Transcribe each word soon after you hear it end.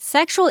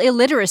Sexual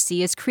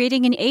illiteracy is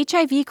creating an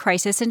HIV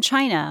crisis in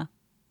China,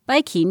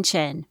 by Qin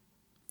Chen.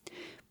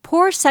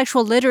 Poor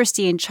sexual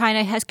literacy in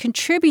China has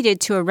contributed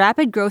to a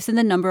rapid growth in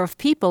the number of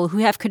people who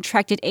have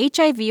contracted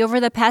HIV over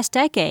the past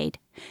decade,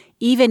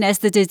 even as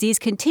the disease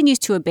continues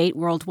to abate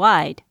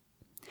worldwide.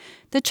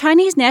 The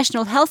Chinese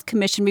National Health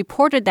Commission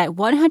reported that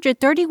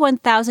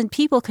 131,000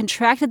 people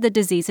contracted the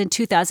disease in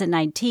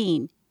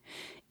 2019.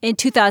 In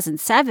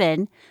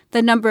 2007,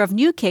 the number of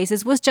new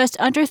cases was just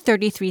under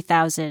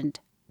 33,000.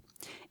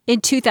 In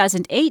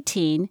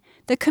 2018,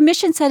 the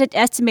Commission said it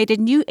estimated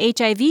new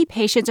HIV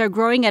patients are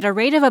growing at a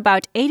rate of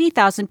about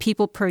 80,000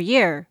 people per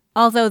year,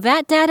 although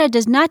that data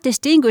does not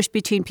distinguish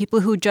between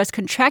people who just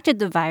contracted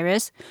the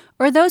virus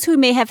or those who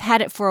may have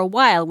had it for a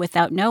while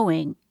without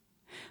knowing.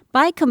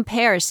 By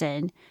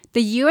comparison,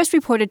 the U.S.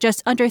 reported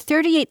just under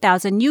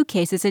 38,000 new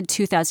cases in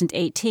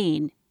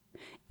 2018.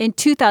 In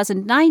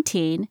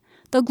 2019,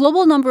 the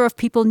global number of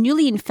people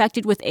newly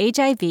infected with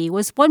HIV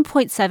was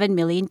 1.7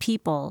 million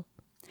people.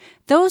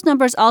 Those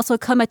numbers also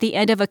come at the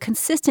end of a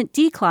consistent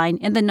decline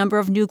in the number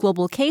of new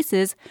global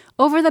cases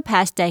over the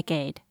past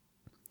decade.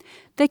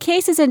 The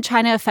cases in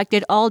China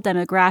affected all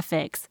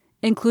demographics,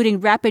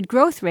 including rapid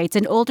growth rates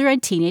in older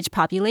and teenage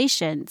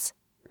populations.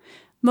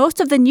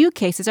 Most of the new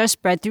cases are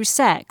spread through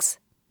sex.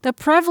 The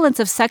prevalence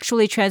of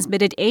sexually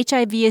transmitted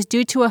HIV is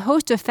due to a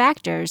host of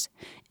factors,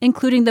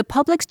 including the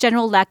public's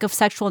general lack of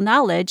sexual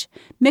knowledge,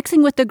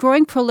 mixing with the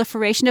growing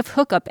proliferation of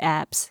hookup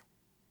apps.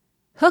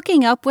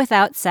 Hooking up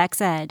without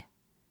sex ed.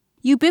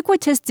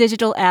 Ubiquitous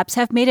digital apps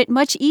have made it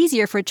much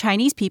easier for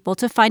Chinese people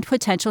to find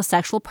potential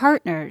sexual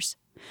partners.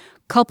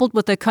 Coupled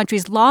with the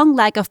country's long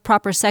lack of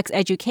proper sex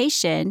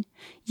education,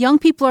 young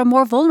people are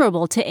more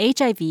vulnerable to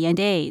HIV and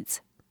AIDS.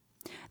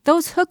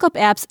 Those hookup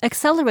apps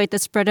accelerate the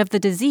spread of the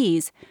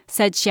disease,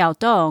 said Xiao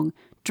Dong,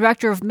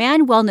 director of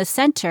Man Wellness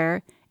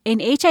Center, an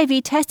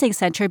HIV testing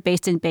center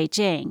based in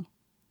Beijing.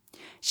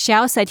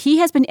 Xiao said he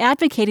has been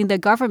advocating the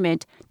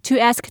government to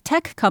ask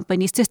tech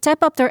companies to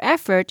step up their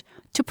effort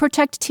to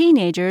protect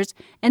teenagers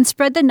and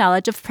spread the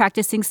knowledge of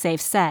practicing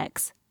safe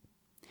sex.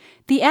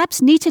 The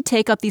apps need to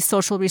take up these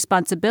social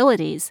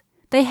responsibilities.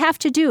 They have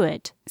to do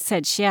it,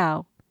 said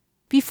Xiao.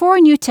 Before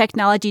new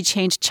technology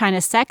changed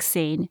China's sex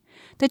scene,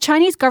 the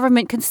Chinese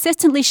government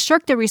consistently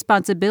shirked the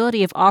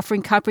responsibility of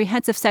offering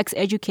comprehensive sex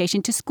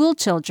education to school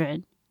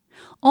children.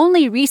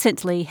 Only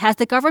recently has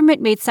the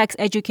government made sex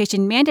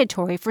education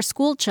mandatory for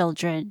school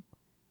children.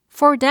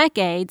 For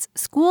decades,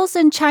 schools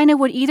in China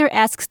would either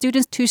ask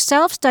students to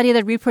self-study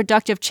the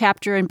reproductive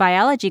chapter in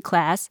biology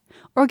class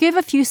or give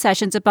a few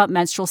sessions about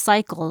menstrual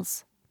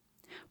cycles.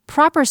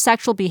 Proper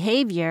sexual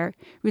behavior,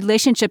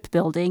 relationship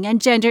building,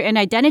 and gender and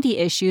identity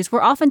issues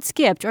were often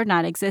skipped or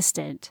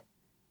non-existent.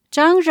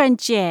 Zhang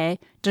Renjie,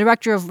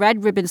 director of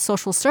Red Ribbon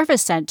Social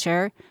Service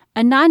Center,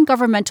 a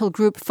non-governmental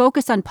group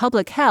focused on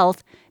public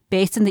health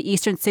based in the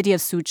eastern city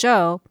of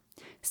Suzhou,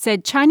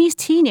 said Chinese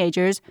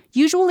teenagers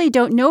usually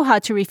don't know how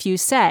to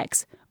refuse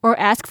sex or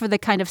ask for the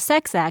kind of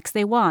sex acts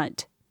they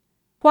want.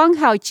 Huang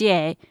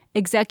Haojie,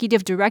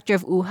 executive director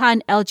of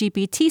Wuhan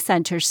LGBT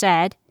Center,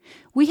 said,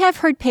 "We have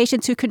heard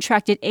patients who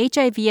contracted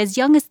HIV as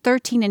young as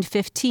 13 and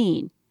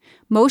 15.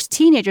 Most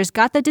teenagers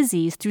got the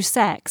disease through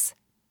sex."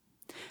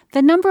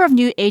 The number of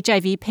new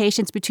HIV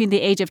patients between the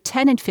age of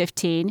 10 and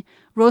 15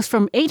 rose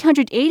from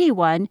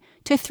 881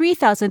 to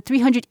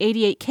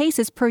 3,388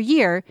 cases per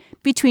year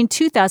between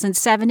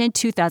 2007 and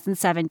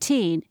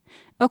 2017,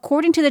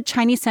 according to the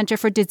Chinese Center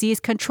for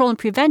Disease Control and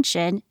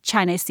Prevention,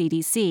 China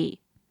CDC.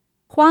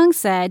 Huang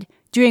said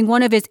during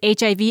one of his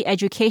HIV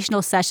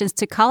educational sessions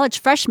to college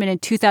freshmen in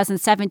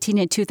 2017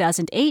 and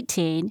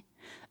 2018,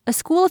 a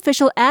school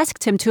official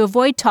asked him to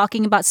avoid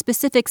talking about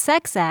specific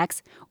sex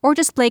acts or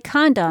display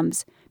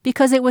condoms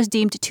because it was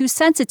deemed too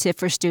sensitive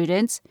for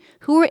students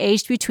who were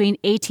aged between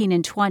 18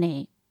 and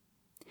 20.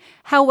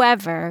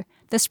 However,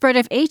 the spread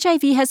of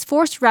HIV has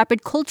forced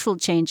rapid cultural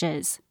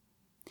changes.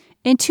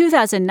 In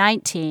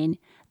 2019,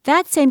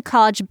 that same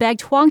college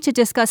begged Huang to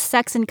discuss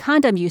sex and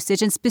condom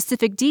usage in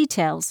specific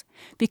details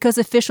because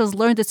officials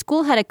learned the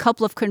school had a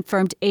couple of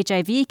confirmed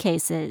HIV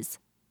cases.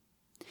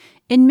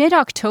 In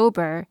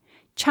mid-October,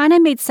 China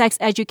made sex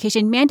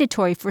education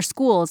mandatory for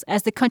schools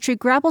as the country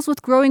grapples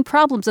with growing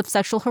problems of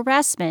sexual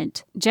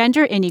harassment,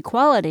 gender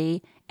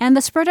inequality, and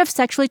the spread of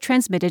sexually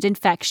transmitted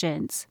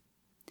infections.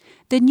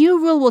 The new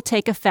rule will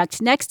take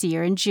effect next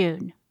year in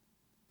June.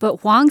 But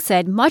Huang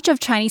said much of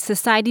Chinese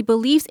society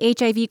believes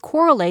HIV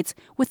correlates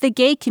with the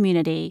gay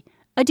community,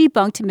 a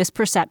debunked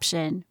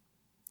misperception.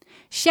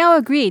 Xiao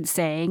agreed,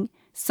 saying,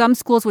 "Some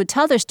schools would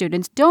tell their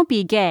students don't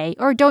be gay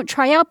or don't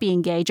try out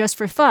being gay just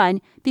for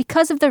fun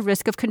because of the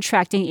risk of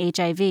contracting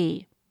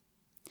HIV."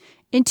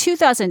 In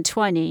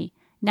 2020,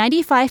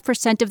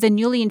 95% of the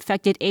newly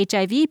infected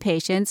HIV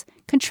patients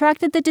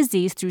contracted the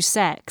disease through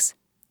sex.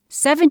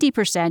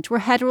 70% were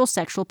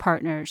heterosexual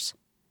partners.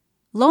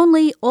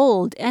 Lonely,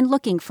 old, and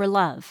looking for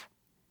love.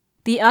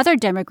 The other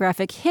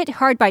demographic hit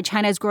hard by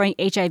China's growing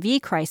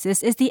HIV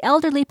crisis is the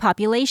elderly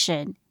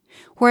population,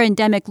 where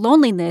endemic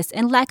loneliness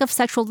and lack of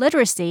sexual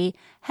literacy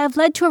have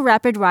led to a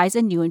rapid rise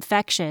in new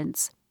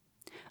infections.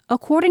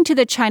 According to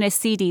the China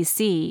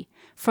CDC,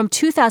 from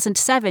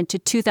 2007 to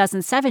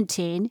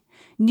 2017,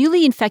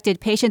 newly infected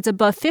patients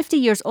above 50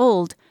 years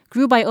old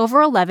grew by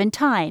over 11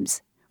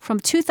 times, from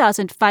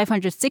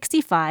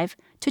 2,565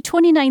 to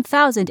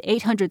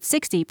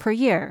 29,860 per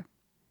year.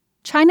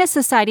 China's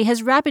society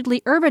has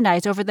rapidly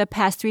urbanized over the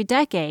past 3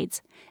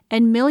 decades,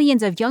 and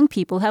millions of young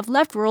people have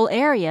left rural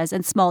areas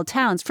and small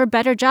towns for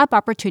better job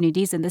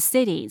opportunities in the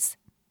cities.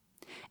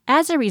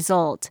 As a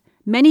result,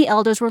 many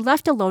elders were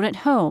left alone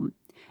at home,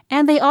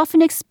 and they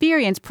often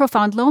experience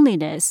profound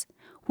loneliness,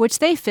 which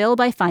they fill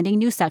by finding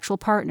new sexual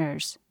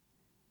partners.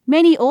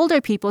 Many older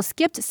people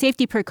skipped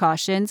safety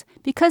precautions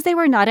because they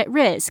were not at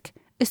risk,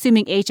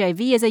 assuming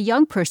HIV is a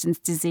young person's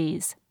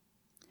disease.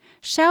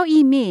 Xiao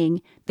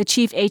Yiming, the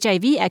chief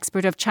HIV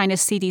expert of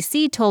China's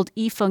CDC, told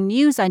Yifeng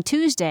News on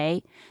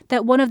Tuesday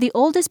that one of the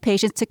oldest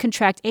patients to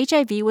contract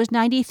HIV was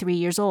 93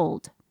 years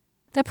old.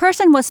 The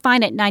person was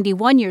fine at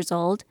 91 years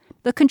old,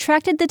 but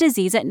contracted the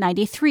disease at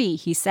 93,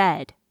 he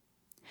said.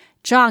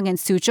 Zhang and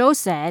Suzhou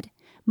said,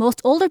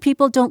 most older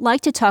people don't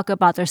like to talk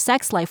about their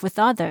sex life with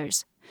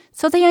others,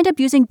 so they end up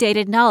using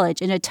dated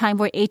knowledge in a time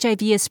where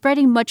HIV is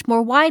spreading much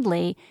more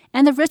widely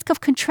and the risk of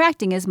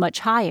contracting is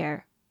much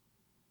higher.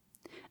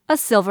 A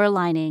silver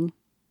lining.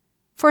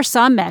 For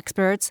some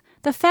experts,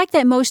 the fact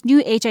that most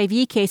new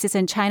HIV cases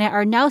in China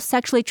are now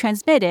sexually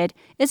transmitted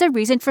is a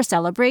reason for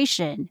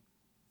celebration.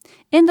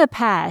 In the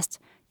past,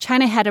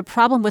 China had a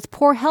problem with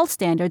poor health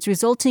standards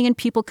resulting in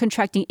people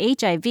contracting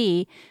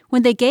HIV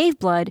when they gave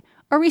blood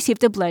or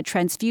received a blood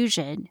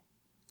transfusion.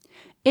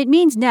 It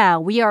means now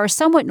we are a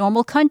somewhat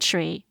normal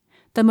country.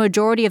 The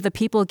majority of the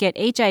people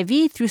get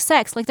HIV through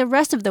sex like the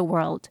rest of the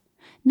world,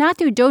 not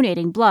through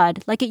donating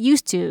blood like it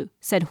used to,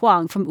 said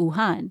Huang from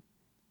Wuhan.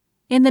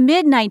 In the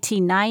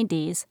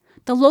mid-1990s,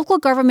 the local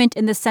government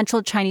in the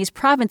central Chinese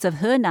province of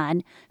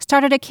Henan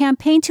started a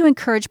campaign to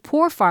encourage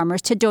poor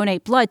farmers to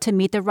donate blood to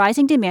meet the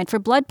rising demand for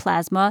blood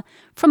plasma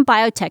from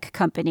biotech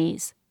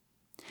companies.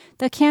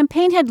 The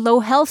campaign had low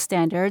health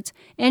standards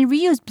and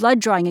reused blood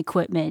drawing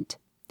equipment.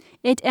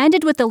 It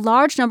ended with a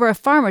large number of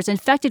farmers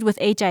infected with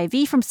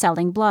HIV from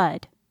selling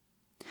blood.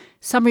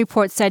 Some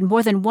reports said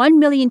more than 1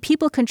 million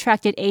people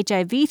contracted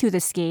HIV through the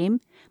scheme,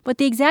 but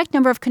the exact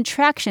number of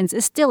contractions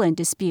is still in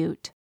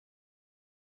dispute.